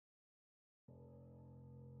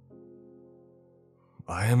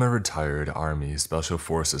I am a retired Army Special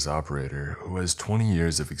Forces operator who has 20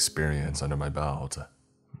 years of experience under my belt.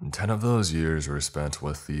 10 of those years were spent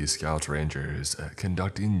with the Scout Rangers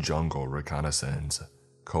conducting jungle reconnaissance,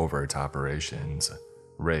 covert operations,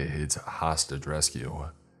 raids, hostage rescue,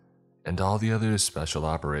 and all the other special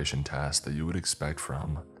operation tasks that you would expect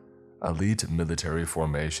from elite military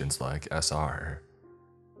formations like SR.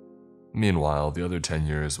 Meanwhile, the other 10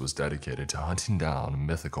 years was dedicated to hunting down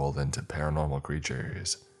mythical and paranormal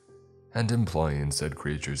creatures, and employing said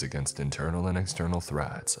creatures against internal and external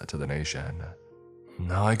threats to the nation.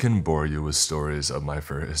 Now I can bore you with stories of my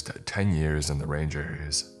first 10 years in the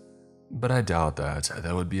Rangers, but I doubt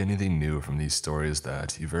that would be anything new from these stories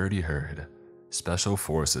that you've already heard Special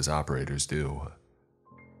Forces operators do.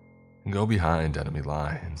 Go behind enemy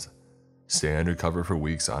lines, stay under cover for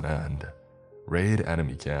weeks on end, raid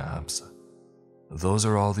enemy camps. Those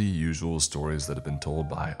are all the usual stories that have been told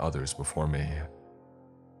by others before me.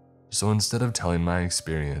 So instead of telling my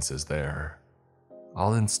experiences there,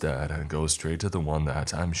 I'll instead go straight to the one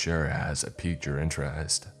that I'm sure has piqued your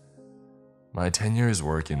interest. My 10 years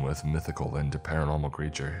working with mythical and paranormal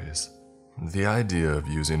creatures. The idea of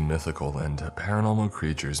using mythical and paranormal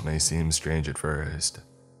creatures may seem strange at first.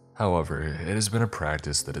 However, it has been a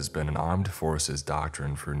practice that has been an armed forces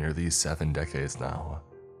doctrine for nearly 7 decades now,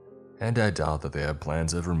 and I doubt that they have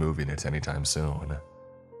plans of removing it anytime soon.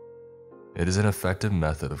 It is an effective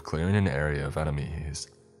method of clearing an area of enemies,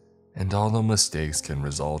 and although mistakes can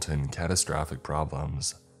result in catastrophic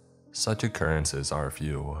problems, such occurrences are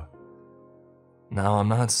few. Now, I'm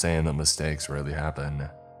not saying that mistakes rarely happen,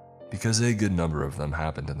 because a good number of them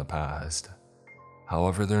happened in the past.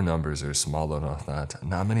 However, their numbers are small enough that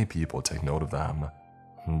not many people take note of them.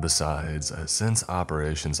 Besides, since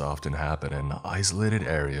operations often happen in isolated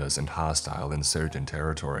areas and hostile insurgent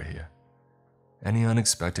territory, any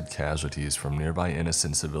unexpected casualties from nearby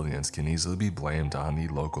innocent civilians can easily be blamed on the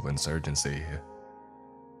local insurgency.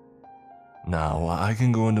 Now, I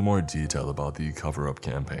can go into more detail about the cover-up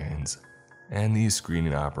campaigns and the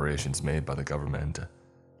screening operations made by the government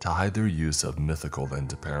to hide their use of mythical and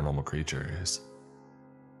paranormal creatures.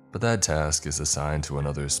 But that task is assigned to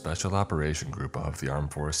another special operation group of the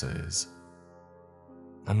armed forces.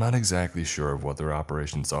 I'm not exactly sure of what their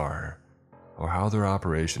operations are, or how their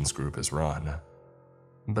operations group is run,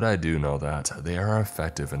 but I do know that they are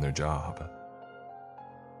effective in their job.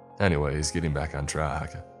 Anyways, getting back on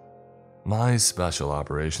track. My special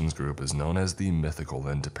operations group is known as the Mythical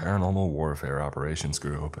and Paranormal Warfare Operations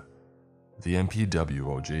Group, the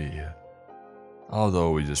MPWOG.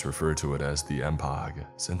 Although we just refer to it as the MPOG,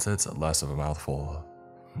 since it's less of a mouthful.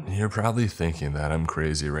 You're probably thinking that I'm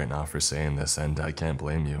crazy right now for saying this, and I can't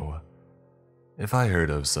blame you. If I heard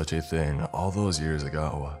of such a thing all those years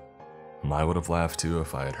ago, I would have laughed too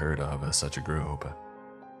if I had heard of such a group.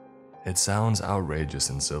 It sounds outrageous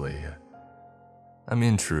and silly. I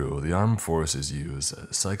mean, true, the armed forces use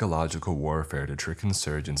psychological warfare to trick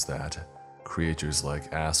insurgents that creatures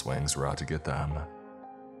like asswings were out to get them.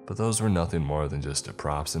 But those were nothing more than just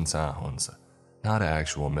props and sounds, not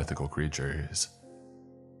actual mythical creatures.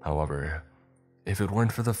 However, if it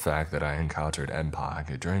weren't for the fact that I encountered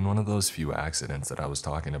MPOG during one of those few accidents that I was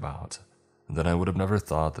talking about, then I would have never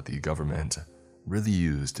thought that the government really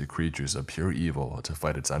used creatures of pure evil to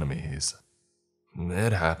fight its enemies.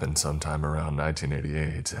 It happened sometime around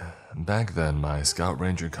 1988. Back then, my Scout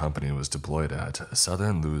Ranger company was deployed at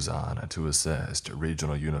Southern Luzon to assist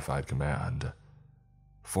Regional Unified Command.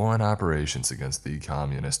 Foreign operations against the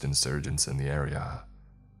communist insurgents in the area.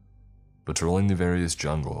 Patrolling the various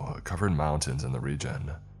jungle-covered mountains in the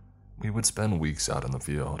region, we would spend weeks out in the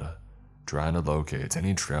field, trying to locate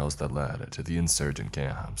any trails that led to the insurgent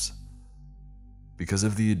camps. Because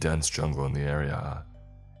of the dense jungle in the area,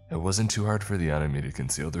 it wasn't too hard for the enemy to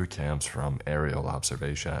conceal their camps from aerial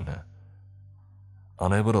observation.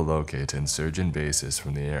 Unable to locate insurgent bases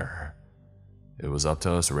from the air, it was up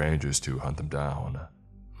to us Rangers to hunt them down.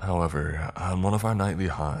 However, on one of our nightly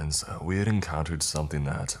hunts, we had encountered something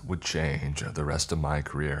that would change the rest of my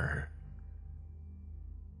career.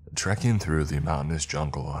 Trekking through the mountainous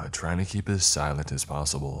jungle, trying to keep as silent as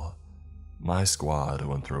possible, my squad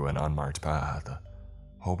went through an unmarked path,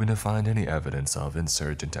 hoping to find any evidence of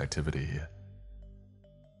insurgent activity.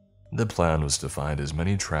 The plan was to find as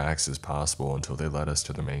many tracks as possible until they led us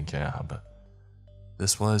to the main camp.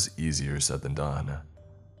 This was easier said than done,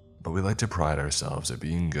 but we like to pride ourselves at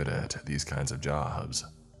being good at these kinds of jobs.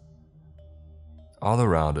 All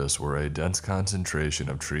around us were a dense concentration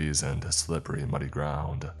of trees and slippery, muddy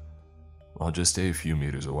ground, while just a few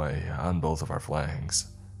meters away, on both of our flanks,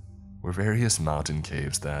 were various mountain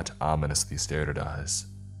caves that ominously stared at us.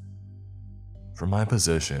 From my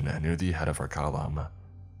position near the head of our column,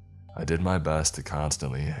 I did my best to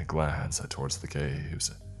constantly glance towards the caves,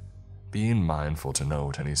 being mindful to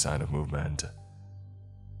note any sign of movement.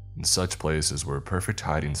 Such places were perfect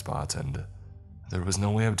hiding spots, and there was no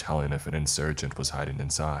way of telling if an insurgent was hiding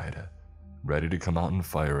inside, ready to come out and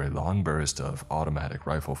fire a long burst of automatic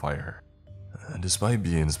rifle fire. Despite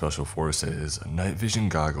being special forces, night vision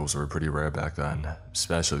goggles were pretty rare back then,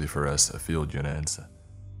 especially for us field units.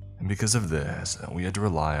 And because of this, we had to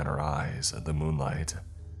rely on our eyes, the moonlight,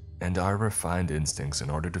 and our refined instincts in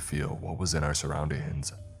order to feel what was in our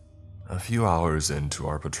surroundings. A few hours into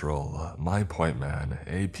our patrol, my point man,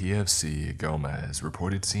 a PFC Gomez,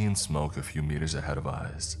 reported seeing smoke a few meters ahead of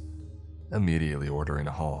us, immediately ordering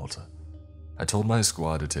a halt. I told my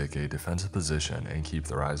squad to take a defensive position and keep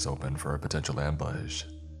their eyes open for a potential ambush.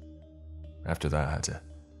 After that,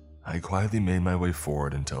 I quietly made my way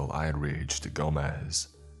forward until I had reached Gomez,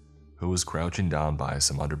 who was crouching down by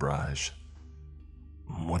some underbrush.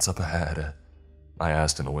 "What's up ahead?" I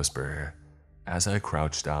asked in a whisper, as I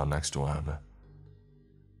crouched down next to him.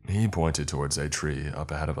 He pointed towards a tree up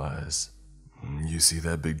ahead of us. "You see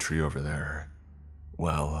that big tree over there?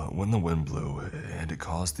 Well, when the wind blew, and it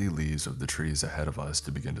caused the leaves of the trees ahead of us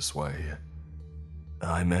to begin to sway,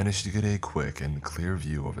 I managed to get a quick and clear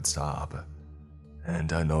view of its top,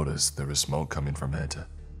 and I noticed there was smoke coming from it."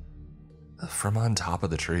 "From on top of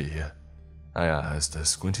the tree?" I asked,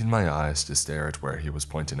 squinting my eyes to stare at where he was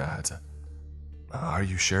pointing at. "Are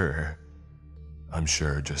you sure?" "I'm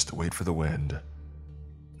sure, just wait for the wind."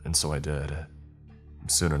 And so I did.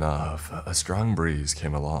 Soon enough, a strong breeze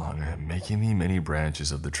came along, making the many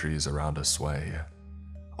branches of the trees around us sway,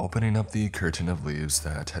 opening up the curtain of leaves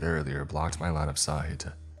that had earlier blocked my line of sight.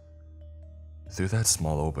 Through that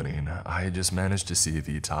small opening, I had just managed to see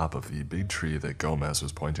the top of the big tree that Gomez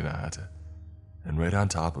was pointing at, and right on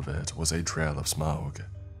top of it was a trail of smoke.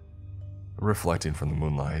 Reflecting from the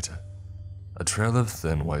moonlight, a trail of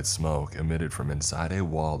thin white smoke emitted from inside a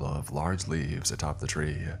wall of large leaves atop the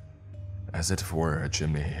tree, as if it were a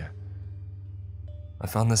chimney. I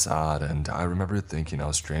found this odd, and I remember thinking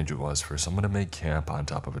how strange it was for someone to make camp on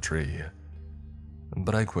top of a tree.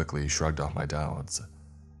 But I quickly shrugged off my doubts,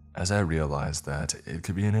 as I realized that it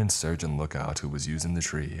could be an insurgent lookout who was using the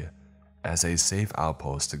tree as a safe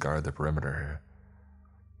outpost to guard the perimeter.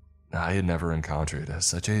 I had never encountered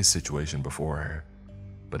such a situation before,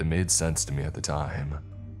 but it made sense to me at the time.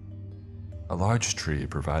 A large tree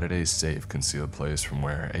provided a safe, concealed place from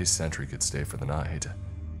where a sentry could stay for the night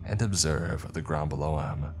and observe the ground below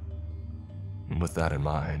him. With that in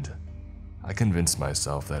mind, I convinced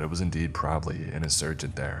myself that it was indeed probably an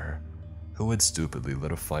insurgent there, who had stupidly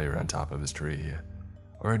lit a fire on top of his tree,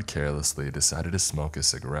 or had carelessly decided to smoke a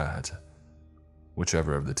cigarette.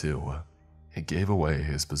 Whichever of the two, it gave away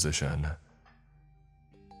his position.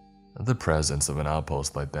 The presence of an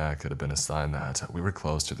outpost like that could have been a sign that we were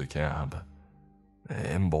close to the camp.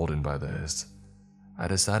 Emboldened by this, I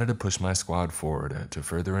decided to push my squad forward to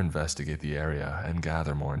further investigate the area and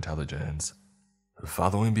gather more intelligence.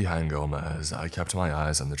 Following behind Gomez, I kept my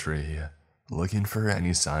eyes on the tree, looking for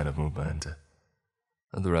any sign of movement.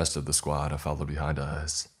 The rest of the squad followed behind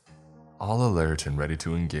us, all alert and ready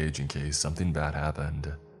to engage in case something bad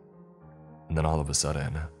happened. And then all of a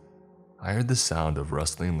sudden, I heard the sound of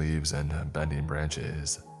rustling leaves and bending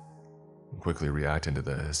branches. Quickly reacting to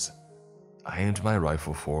this, I aimed my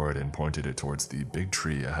rifle forward and pointed it towards the big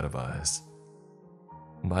tree ahead of us.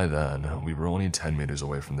 By then, we were only 10 meters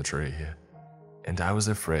away from the tree, and I was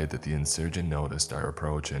afraid that the insurgent noticed our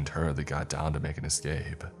approach and hurriedly got down to make an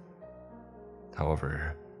escape.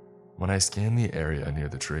 However, when I scanned the area near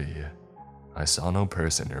the tree, I saw no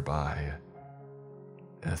person nearby.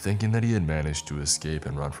 Thinking that he had managed to escape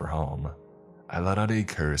and run for home, I let out a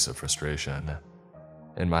curse of frustration.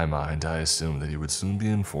 In my mind, I assumed that he would soon be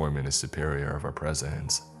informing his superior of our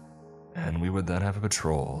presence, and we would then have a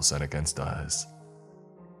patrol sent against us.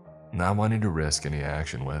 Not wanting to risk any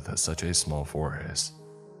action with such a small force,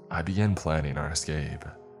 I began planning our escape.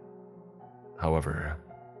 However,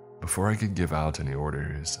 before I could give out any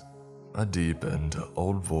orders, a deep and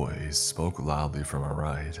old voice spoke loudly from our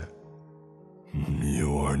right.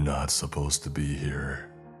 "You are not supposed to be here,"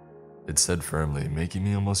 it said firmly, making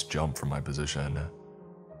me almost jump from my position.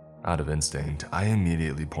 Out of instinct, I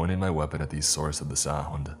immediately pointed my weapon at the source of the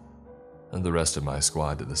sound, and the rest of my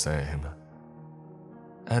squad did the same.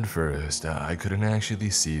 At first, I couldn't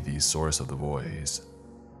actually see the source of the voice.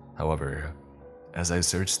 However, as I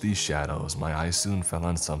searched these shadows, my eyes soon fell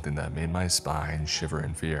on something that made my spine shiver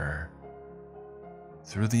in fear.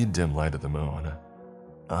 Through the dim light of the moon,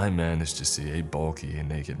 I managed to see a bulky,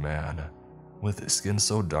 naked man, with skin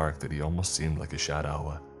so dark that he almost seemed like a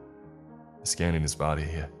shadow. Scanning his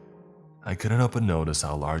body, I couldn't help but notice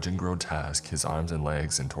how large and grotesque his arms and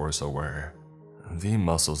legs and torso were. The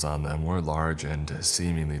muscles on them were large and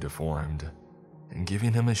seemingly deformed,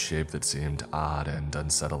 giving him a shape that seemed odd and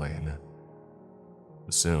unsettling.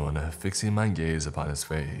 Soon, fixing my gaze upon his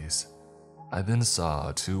face, I then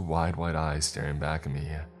saw two wide white eyes staring back at me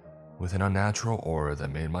with an unnatural aura that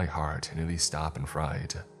made my heart nearly stop in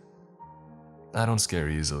fright. I don't scare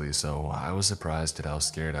easily, so I was surprised at how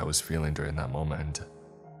scared I was feeling during that moment.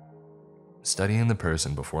 Studying the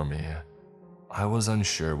person before me, I was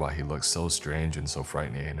unsure why he looked so strange and so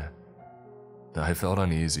frightening. I felt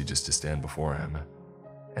uneasy just to stand before him,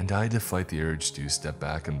 and I had to fight the urge to step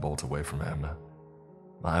back and bolt away from him.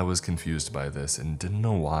 I was confused by this and didn't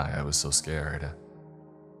know why I was so scared.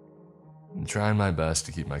 Trying my best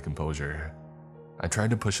to keep my composure, I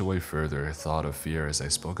tried to push away further thought of fear as I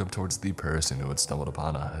spoke up towards the person who had stumbled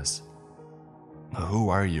upon us. "Who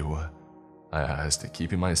are you?" I asked,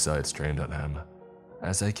 keeping my sights trained on him,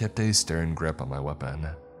 as I kept a stern grip on my weapon.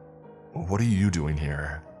 "What are you doing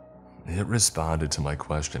here?" It responded to my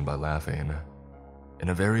question by laughing. In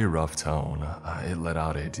a very rough tone, it let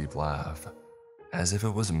out a deep laugh, as if it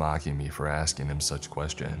was mocking me for asking him such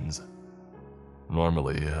questions.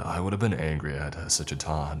 Normally, I would have been angry at such a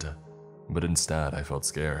taunt, but instead I felt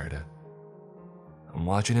scared.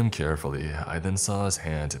 Watching him carefully, I then saw his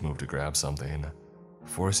hand move to grab something,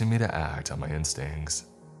 forcing me to act on my instincts.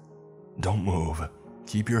 "Don't move.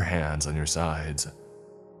 Keep your hands on your sides,"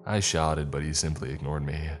 I shouted, but he simply ignored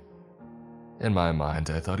me. In my mind,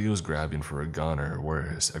 I thought he was grabbing for a gun or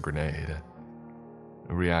worse, a grenade.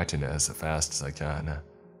 Reacting as fast as I can,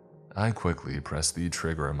 I quickly pressed the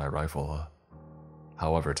trigger of my rifle.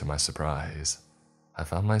 However, to my surprise, I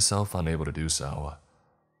found myself unable to do so.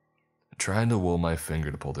 Trying to will my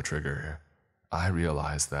finger to pull the trigger, I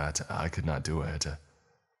realized that I could not do it.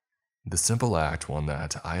 The simple act, one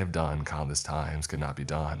that I have done countless times, could not be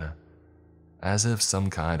done. As if some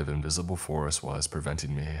kind of invisible force was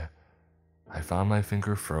preventing me, I found my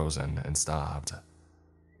finger frozen and stopped.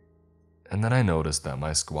 And then I noticed that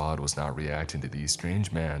my squad was not reacting to these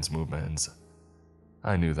strange man's movements.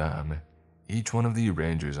 I knew them, each one of the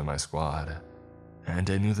rangers in my squad, and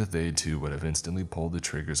I knew that they too would have instantly pulled the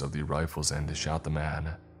triggers of the rifles and shot the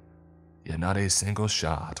man. Yet not a single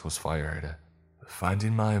shot was fired.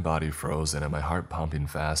 Finding my body frozen and my heart pumping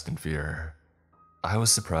fast in fear, I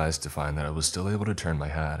was surprised to find that I was still able to turn my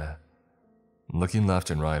head. Looking left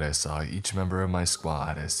and right, I saw each member of my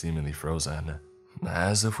squad as seemingly frozen,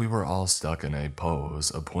 as if we were all stuck in a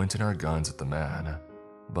pose of pointing our guns at the man,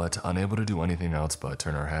 but unable to do anything else but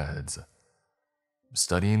turn our heads.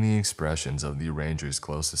 Studying the expressions of the rangers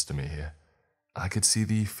closest to me, I could see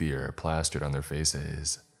the fear plastered on their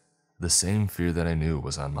faces, the same fear that I knew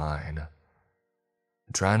was on mine.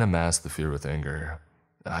 Trying to mask the fear with anger,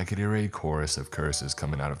 I could hear a chorus of curses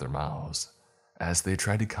coming out of their mouths as they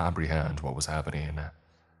tried to comprehend what was happening.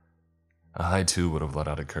 I too would have let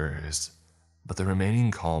out a curse, but the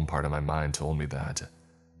remaining calm part of my mind told me that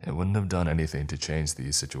it wouldn't have done anything to change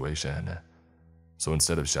the situation. So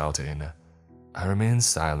instead of shouting, I remained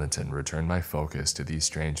silent and returned my focus to the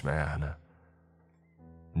strange man.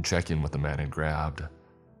 Checking what the man had grabbed,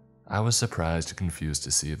 I was surprised and confused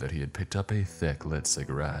to see that he had picked up a thick lit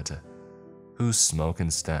cigarette, whose smoke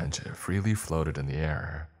and stench freely floated in the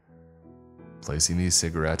air. Placing the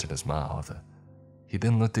cigarette in his mouth, he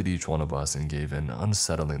then looked at each one of us and gave an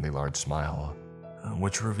unsettlingly large smile,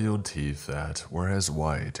 which revealed teeth that were as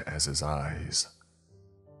white as his eyes.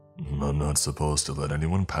 "I'm not supposed to let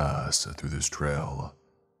anyone pass through this trail,"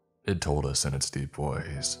 it told us in its deep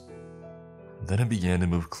voice. Then it began to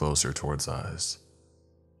move closer towards us.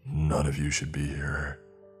 "None of you should be here."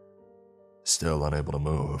 Still unable to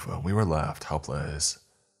move, we were left helpless.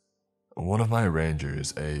 One of my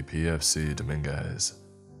rangers, a PFC Dominguez,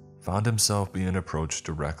 found himself being approached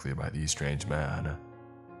directly by the strange man.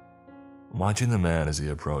 Watching the man as he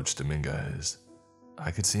approached Dominguez,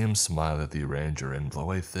 I could see him smile at the ranger and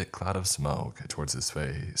blow a thick cloud of smoke towards his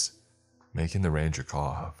face, making the ranger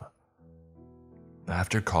cough.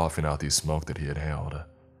 After coughing out the smoke that he inhaled,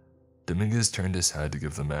 Dominguez turned his head to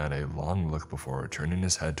give the man a long look before turning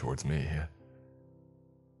his head towards me.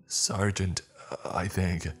 "Sergeant, I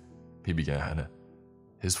think," he began,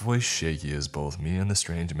 his voice shaky as both me and the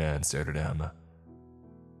strange man stared at him.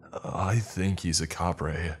 "I think he's a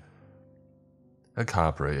capre." A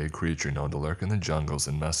capre, a creature known to lurk in the jungles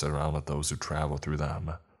and mess around with those who travel through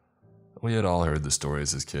them. We had all heard the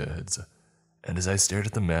stories as kids, and as I stared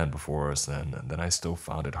at the man before us then I still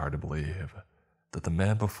found it hard to believe that the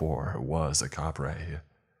man before was a capre.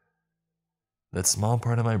 That small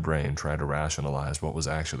part of my brain tried to rationalize what was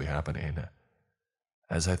actually happening,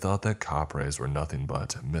 as I thought that capres were nothing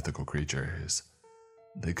but mythical creatures.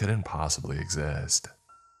 They couldn't possibly exist.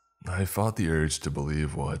 I fought the urge to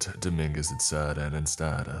believe what Dominguez had said and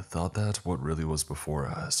instead thought that what really was before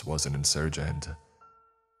us was an insurgent.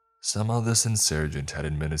 Somehow this insurgent had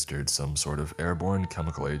administered some sort of airborne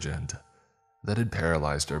chemical agent that had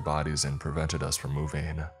paralyzed our bodies and prevented us from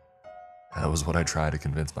moving. That was what I tried to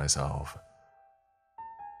convince myself.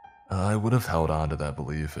 I would have held on to that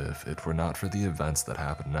belief if it were not for the events that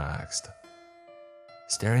happened next.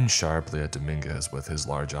 Staring sharply at Dominguez with his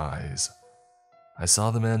large eyes, I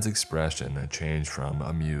saw the man's expression change from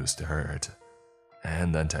amused to hurt,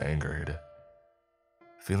 and then to angered.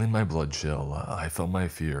 Feeling my blood chill, I felt my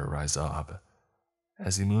fear rise up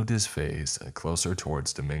as he moved his face closer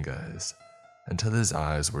towards Dominguez until his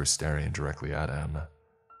eyes were staring directly at him.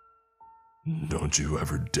 "Don't you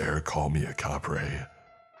ever dare call me a capre,"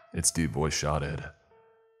 its deep voice shouted,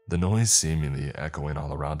 the noise seemingly echoing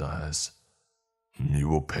all around us. "You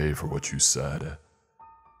will pay for what you said."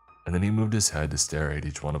 And then he moved his head to stare at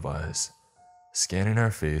each one of us, scanning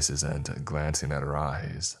our faces and glancing at our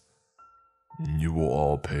eyes. "You will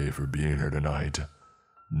all pay for being here tonight.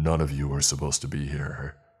 None of you are supposed to be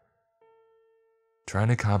here." Trying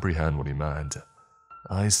to comprehend what he meant,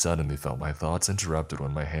 I suddenly felt my thoughts interrupted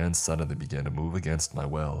when my hands suddenly began to move against my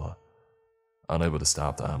will. Unable to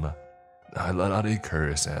stop them, I let out a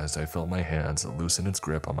curse as I felt my hands loosen its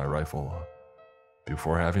grip on my rifle,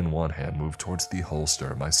 before having one hand move towards the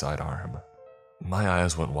holster of my sidearm. My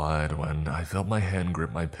eyes went wide when I felt my hand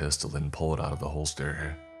grip my pistol and pull it out of the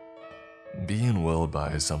holster. Being willed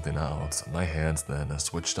by something else, my hands then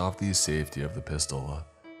switched off the safety of the pistol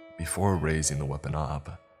before raising the weapon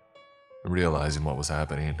up. Realizing what was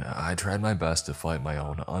happening, I tried my best to fight my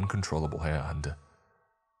own uncontrollable hand.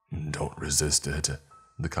 "Don't resist it,"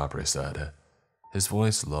 the capre said, his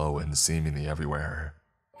voice low and seemingly everywhere.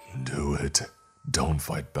 "Do it. Don't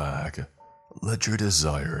fight back. Let your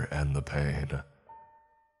desire end the pain."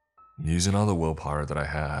 Using all the willpower that I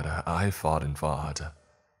had, I fought and fought,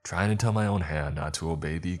 trying to tell my own hand not to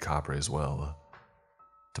obey the capre's will.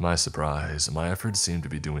 To my surprise, my efforts seemed to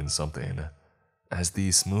be doing something, as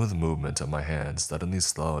the smooth movement of my hand suddenly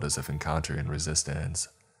slowed as if encountering resistance.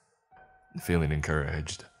 Feeling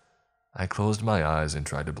encouraged, I closed my eyes and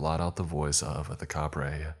tried to blot out the voice of the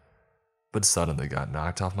capre, but suddenly got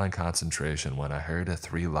knocked off my concentration when I heard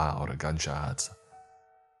 3 loud gunshots.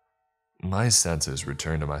 My senses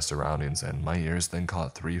returned to my surroundings and my ears then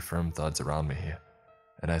caught 3 firm thuds around me,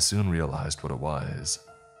 and I soon realized what it was.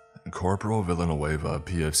 Corporal Villanueva,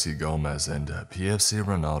 PFC Gomez, and PFC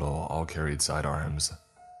Ronaldo all carried sidearms.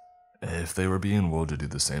 If they were being willed to do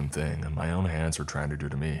the same thing my own hands were trying to do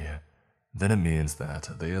to me, then it means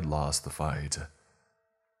that they had lost the fight.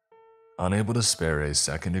 Unable to spare a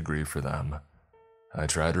second to grieve for them, I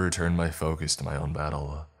tried to return my focus to my own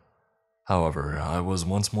battle. However, I was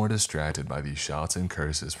once more distracted by the shots and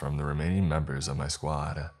curses from the remaining members of my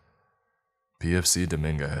squad. PFC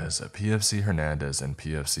Dominguez, PFC Hernandez, and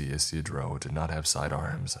PFC Isidro did not have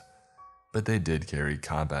sidearms, but they did carry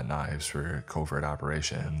combat knives for covert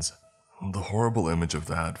operations. The horrible image of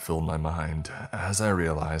that filled my mind as I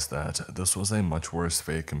realized that this was a much worse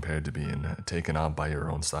fate compared to being taken out by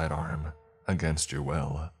your own sidearm, against your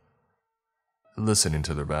will. Listening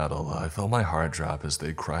to their battle, I felt my heart drop as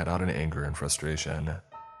they cried out in anger and frustration.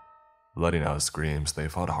 Letting out screams, they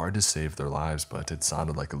fought hard to save their lives, but it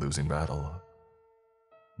sounded like a losing battle.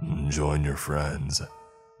 "Join your friends,"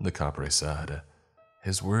 the capre said,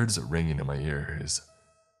 his words ringing in my ears.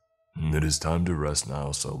 "It is time to rest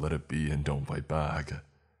now, so let it be and don't fight back.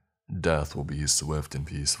 Death will be swift and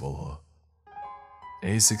peaceful."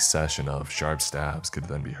 A succession of sharp stabs could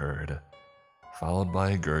then be heard, followed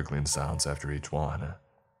by gurgling sounds after each one.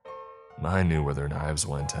 I knew where their knives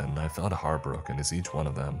went, and I felt heartbroken as each one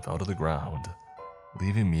of them fell to the ground,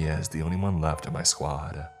 leaving me as the only one left in my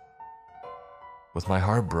squad. With my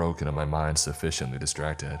heart broken and my mind sufficiently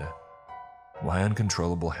distracted, my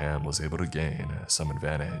uncontrollable hand was able to gain some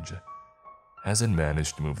advantage, as it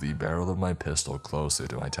managed to move the barrel of my pistol closer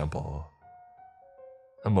to my temple.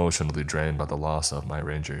 Emotionally drained by the loss of my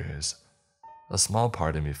rangers, a small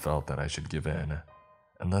part of me felt that I should give in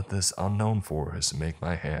and let this unknown force make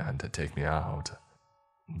my hand take me out.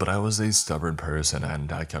 But I was a stubborn person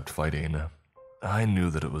and I kept fighting. I knew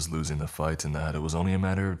that it was losing the fight and that it was only a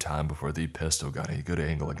matter of time before the pistol got a good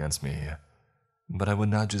angle against me. But I would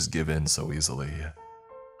not just give in so easily.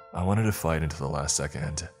 I wanted to fight until the last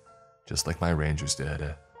second, just like my rangers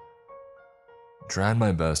did. Trying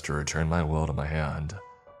my best to return my will to my hand,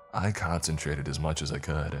 I concentrated as much as I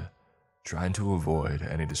could, trying to avoid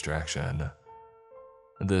any distraction.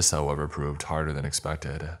 This, however, proved harder than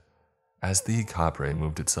expected, as the capre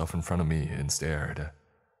moved itself in front of me and stared.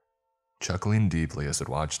 Chuckling deeply as it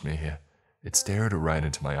watched me, it stared right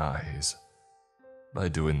into my eyes. By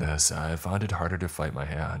doing this, I found it harder to fight my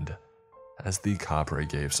hand, as the capre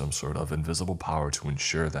gave some sort of invisible power to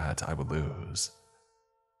ensure that I would lose.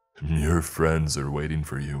 "Your friends are waiting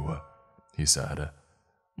for you," he said.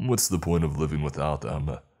 "What's the point of living without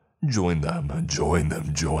them? Join them, join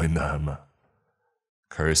them, join them."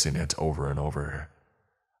 Cursing it over and over,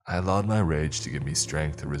 I allowed my rage to give me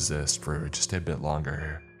strength to resist for just a bit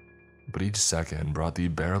longer, but each second brought the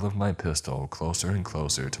barrel of my pistol closer and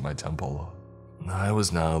closer to my temple. I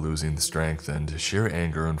was now losing strength, and sheer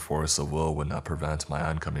anger and force of will would not prevent my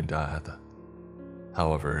oncoming death.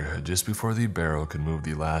 However, just before the barrel could move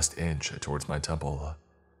the last inch towards my temple,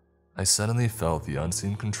 I suddenly felt the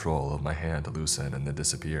unseen control of my hand loosen and then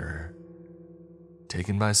disappear.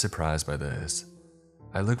 Taken by surprise by this,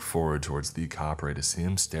 I looked forward towards the capre to see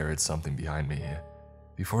him stare at something behind me,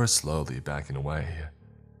 before slowly backing away.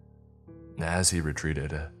 As he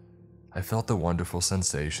retreated, I felt the wonderful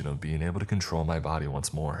sensation of being able to control my body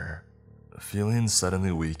once more. Feeling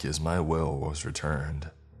suddenly weak as my will was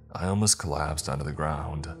returned, I almost collapsed onto the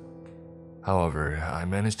ground. However, I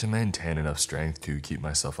managed to maintain enough strength to keep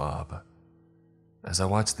myself up. As I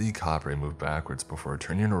watched the capre move backwards before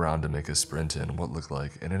turning around to make a sprint in what looked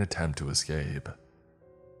like in an attempt to escape.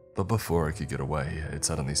 But before it could get away, it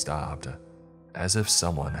suddenly stopped, as if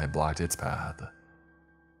someone had blocked its path.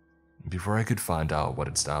 Before I could find out what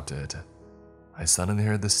had stopped it, I suddenly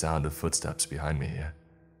heard the sound of footsteps behind me.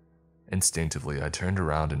 Instinctively, I turned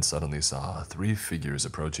around and suddenly saw 3 figures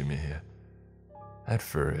approaching me. At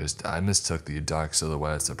first, I mistook the dark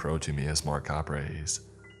silhouettes approaching me as more capres.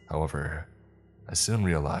 However, I soon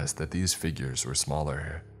realized that these figures were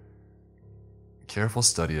smaller. Careful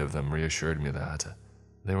study of them reassured me that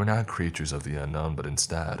they were not creatures of the unknown, but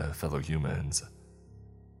instead fellow humans.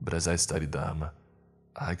 But as I studied them,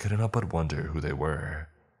 I couldn't help but wonder who they were.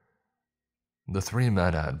 The 3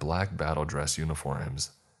 men had black battle dress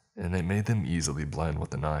uniforms, and it made them easily blend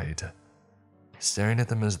with the night. Staring at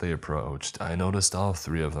them as they approached, I noticed all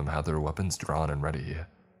 3 of them had their weapons drawn and ready.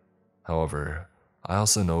 However, I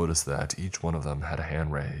also noticed that each one of them had a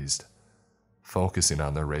hand raised. Focusing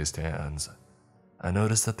on their raised hands, I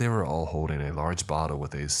noticed that they were all holding a large bottle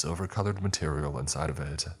with a silver-colored material inside of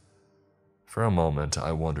it. For a moment,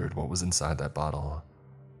 I wondered what was inside that bottle,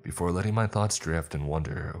 before letting my thoughts drift and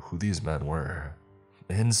wonder who these men were.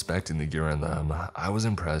 Inspecting the gear on them, I was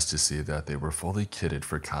impressed to see that they were fully kitted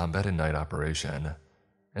for combat and night operation,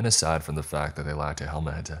 and aside from the fact that they lacked a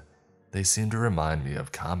helmet, they seemed to remind me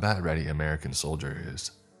of combat-ready American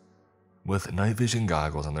soldiers. With night vision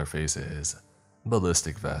goggles on their faces,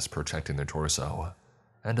 ballistic vests protecting their torso,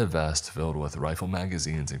 and a vest filled with rifle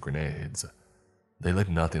magazines and grenades, they looked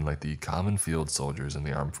nothing like the common field soldiers in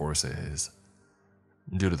the armed forces.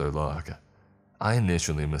 Due to their look, I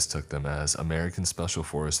initially mistook them as American Special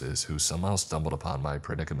Forces who somehow stumbled upon my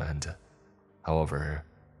predicament. However,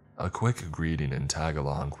 a quick greeting and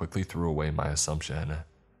tag-along quickly threw away my assumption,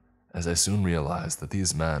 as I soon realized that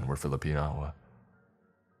these men were Filipino.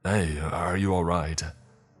 "Hey, are you alright?"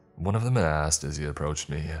 one of them asked as he approached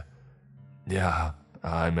me. "Yeah,"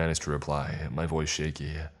 I managed to reply, my voice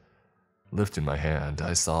shaky. Lifting my hand,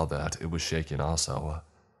 I saw that it was shaking also.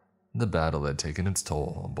 The battle had taken its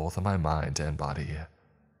toll both on my mind and body.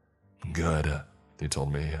 "Good," he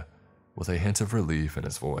told me, with a hint of relief in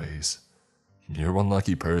his voice. "You're one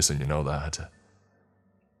lucky person, you know that."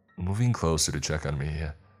 Moving closer to check on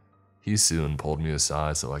me, he soon pulled me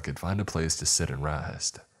aside so I could find a place to sit and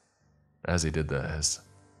rest. As he did this,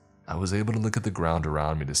 I was able to look at the ground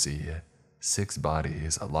around me to see 6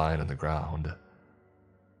 bodies lying on the ground.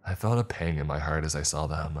 I felt a pang in my heart as I saw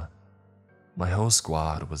them. My whole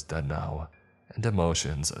squad was dead now, and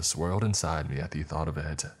emotions swirled inside me at the thought of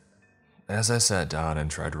it. As I sat down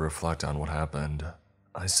and tried to reflect on what happened,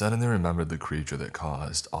 I suddenly remembered the creature that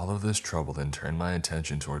caused all of this trouble and turned my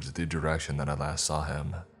attention towards the direction that I last saw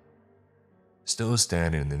him. Still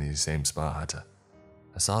standing in the same spot,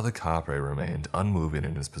 I saw the capre remained unmoving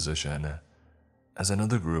in his position, as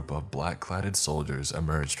another group of black-cladded soldiers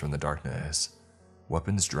emerged from the darkness,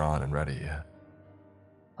 weapons drawn and ready.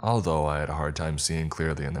 Although I had a hard time seeing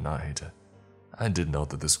clearly in the night, I did note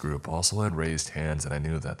that this group also had raised hands, and I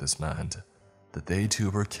knew that this meant that they too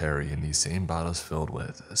were carrying these same bottles filled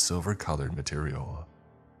with silver-colored material.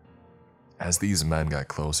 As these men got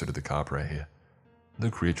closer to the capre, the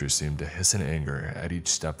creature seemed to hiss in anger at each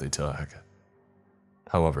step they took.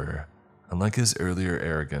 However, unlike his earlier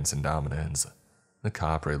arrogance and dominance, The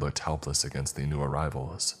Capre looked helpless against the new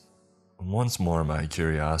arrivals. Once more my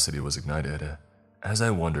curiosity was ignited, as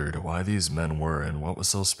I wondered why these men were and what was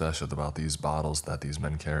so special about these bottles that these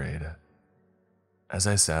men carried. As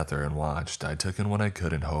I sat there and watched, I took in what I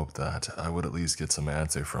could and hoped that I would at least get some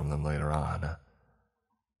answer from them later on.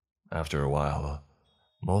 After a while,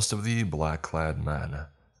 most of the black-clad men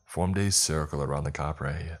formed a circle around the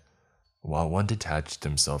Capre, while one detached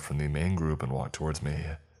himself from the main group and walked towards me.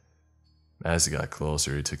 As he got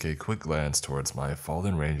closer, he took a quick glance towards my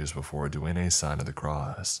fallen rangers before doing a sign of the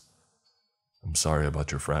cross. "I'm sorry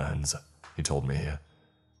about your friends," he told me.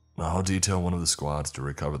 "I'll detail one of the squads to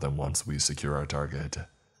recover them once we secure our target."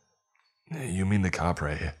 "You mean the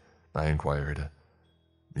Capre?" I inquired.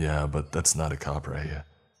 "Yeah, but that's not a Capre.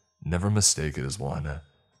 Never mistake it as one.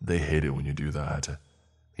 They hate it when you do that,"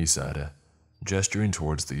 he said, gesturing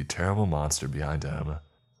towards the terrible monster behind him.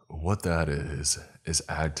 "What that is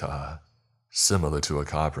Agta. Similar to a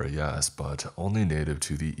Capre, yes, but only native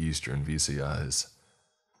to the eastern VCS.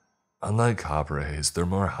 Unlike Capres, they're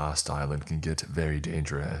more hostile and can get very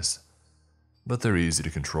dangerous, but they're easy to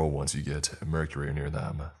control once you get mercury near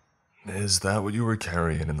them." "Is that what you were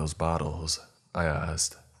carrying in those bottles?" I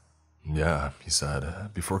asked. "Yeah," he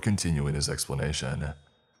said, before continuing his explanation.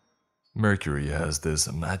 "Mercury has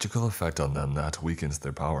this magical effect on them that weakens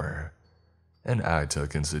their power, and Agta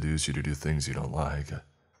can seduce you to do things you don't like.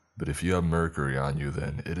 But if you have mercury on you,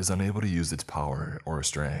 then it is unable to use its power or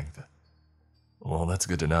strength." "Well, that's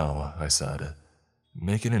good to know," I said,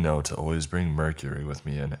 making a note to always bring mercury with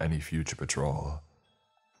me in any future patrol.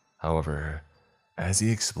 However, as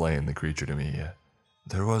he explained the creature to me,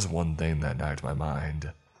 there was one thing that nagged my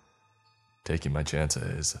mind. Taking my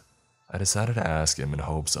chances, I decided to ask him in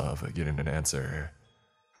hopes of getting an answer.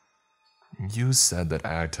 "You said that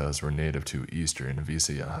Agtas were native to eastern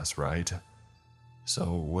VCS, right?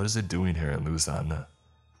 So what is it doing here in Luzon?"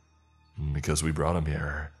 "Because we brought him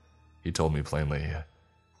here," he told me plainly.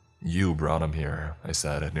 "You brought him here," I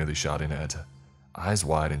said, nearly shouting it, eyes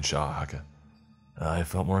wide in shock. I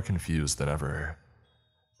felt more confused than ever.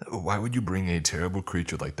 "Why would you bring a terrible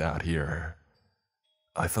creature like that here?"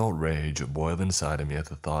 I felt rage boil inside of me at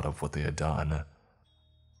the thought of what they had done.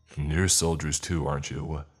 "You're soldiers too, aren't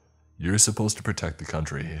you? You're supposed to protect the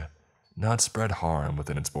country, not spread harm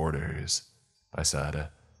within its borders," I said.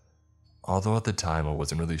 Although at the time I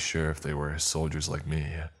wasn't really sure if they were soldiers like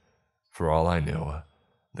me. For all I knew,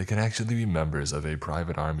 they could actually be members of a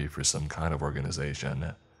private army for some kind of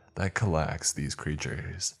organization that collects these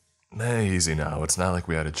creatures. "Hey, easy now, it's not like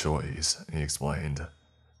we had a choice," he explained.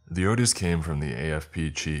 "The orders came from the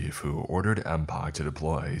AFP chief who ordered MPOC to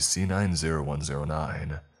deploy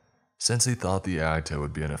C90109, since he thought the Agta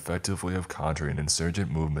would be an effective way of countering insurgent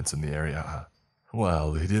movements in the area.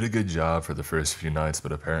 Well, he did a good job for the first few nights,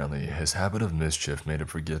 but apparently his habit of mischief made him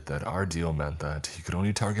forget that our deal meant that he could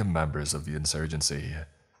only target members of the insurgency.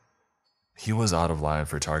 He was out of line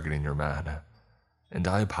for targeting your man, and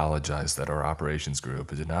I apologize that our operations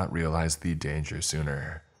group did not realize the danger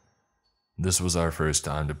sooner. This was our first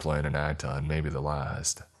time deploying an Agta and maybe the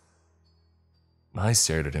last." I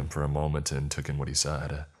stared at him for a moment and took in what he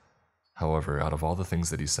said. However, out of all the things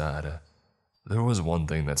that he said, there was one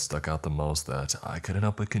thing that stuck out the most that I couldn't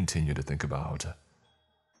help but continue to think about.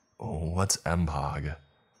 "What's MPOG?"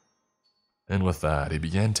 And with that, he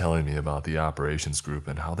began telling me about the operations group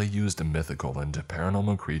and how they used mythical and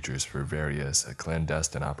paranormal creatures for various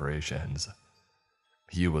clandestine operations.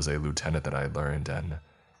 He was a lieutenant that I learned, and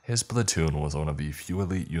his platoon was one of the few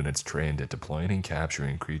elite units trained at deploying and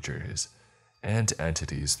capturing creatures and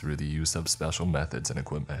entities through the use of special methods and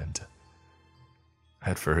equipment.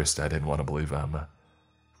 At first, I didn't want to believe him.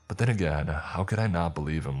 But then again, how could I not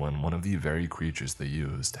believe him when one of the very creatures they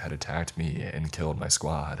used had attacked me and killed my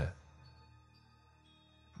squad?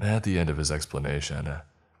 At the end of his explanation,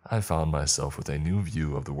 I found myself with a new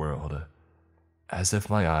view of the world. As if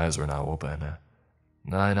my eyes were now open,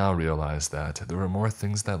 I now realized that there were more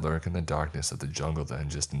things that lurk in the darkness of the jungle than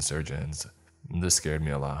just insurgents. This scared me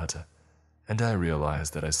a lot, and I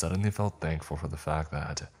realized that I suddenly felt thankful for the fact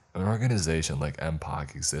that an organization like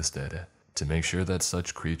MPOC existed to make sure that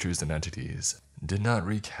such creatures and entities did not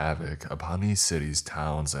wreak havoc upon these cities,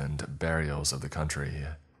 towns, and barrios of the country.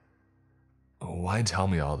 "Why tell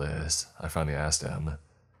me all this?" I finally asked him.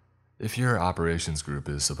 "If your operations group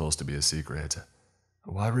is supposed to be a secret,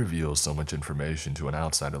 why reveal so much information to an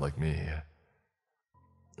outsider like me?"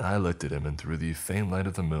 I looked at him, and through the faint light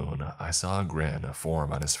of the moon, I saw a grin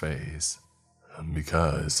form on his face.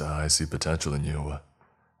 "Because I see potential in you.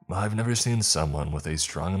 I've never seen someone with a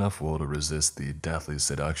strong enough will to resist the deathly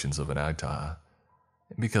seductions of an Agta.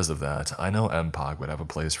 Because of that, I know MPOG would have a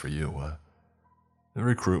place for you. The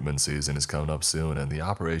recruitment season is coming up soon, and the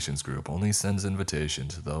operations group only sends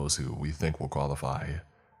invitations to those who we think will qualify.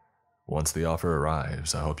 Once the offer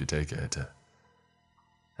arrives, I hope you take it."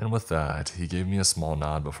 And with that, he gave me a small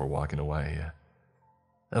nod before walking away.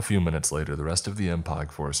 A few minutes later, the rest of the MPOG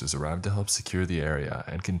forces arrived to help secure the area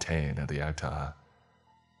and contain the ACTA.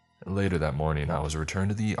 Later that morning, I was returned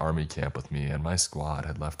to the army camp with me, and my squad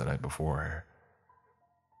had left the night before.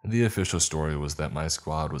 The official story was that my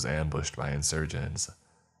squad was ambushed by insurgents,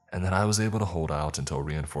 and that I was able to hold out until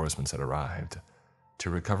reinforcements had arrived to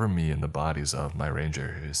recover me and the bodies of my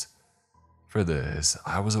rangers. For this,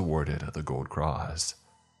 I was awarded the Gold Cross.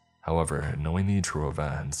 However, knowing the true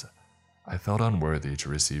events, I felt unworthy to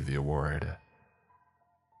receive the award.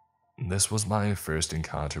 This was my first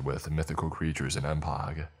encounter with mythical creatures in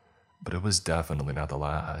MPOG, but it was definitely not the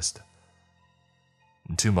last.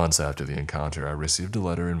 2 months after the encounter, I received a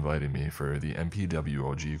letter inviting me for the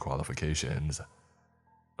MPWOG qualifications.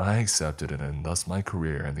 I accepted it, and thus my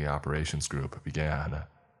career in the operations group began.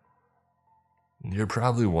 You're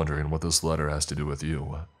probably wondering what this letter has to do with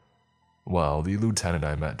you. Well, the lieutenant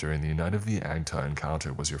I met during the night of the ACTA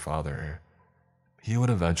encounter was your father. He would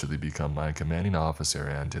eventually become my commanding officer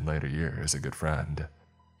and, in later years, a good friend.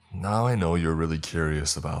 Now I know you're really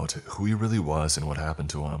curious about who he really was and what happened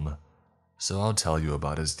to him, so I'll tell you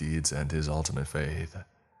about his deeds and his ultimate faith.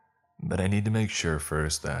 But I need to make sure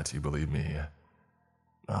first that you believe me.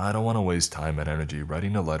 I don't want to waste time and energy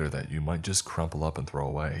writing a letter that you might just crumple up and throw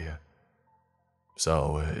away.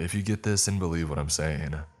 So, if you get this and believe what I'm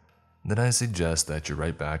saying, then I suggest that you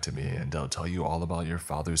write back to me and I'll tell you all about your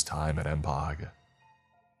father's time at MPOG.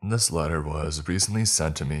 This letter was recently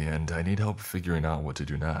sent to me and I need help figuring out what to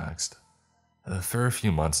do next. For a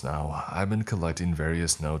few months now, I've been collecting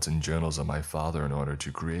various notes and journals of my father in order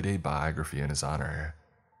to create a biography in his honor.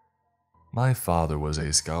 My father was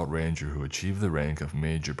a scout ranger who achieved the rank of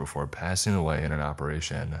major before passing away in an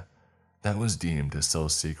operation that was deemed so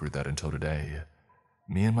secret that until today,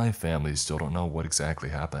 me and my family still don't know what exactly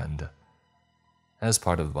happened. As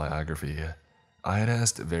part of the biography, I had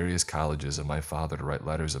asked various colleges of my father to write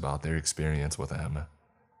letters about their experience with him.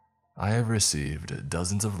 I have received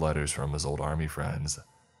dozens of letters from his old army friends,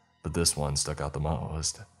 but this one stuck out the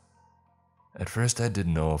most. At first I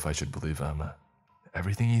didn't know if I should believe him.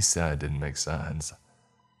 Everything he said didn't make sense.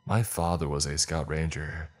 My father was a scout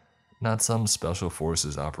ranger, not some special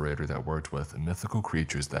forces operator that worked with mythical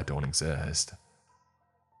creatures that don't exist.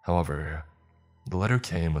 However, the letter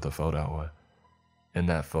came with a photo. In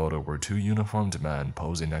that photo were 2 uniformed men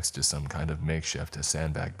posing next to some kind of makeshift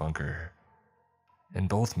sandbag bunker. And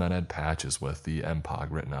both men had patches with the MPOG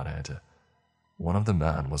written on it. One of the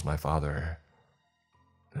men was my father.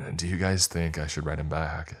 Do you guys think I should write him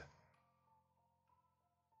back?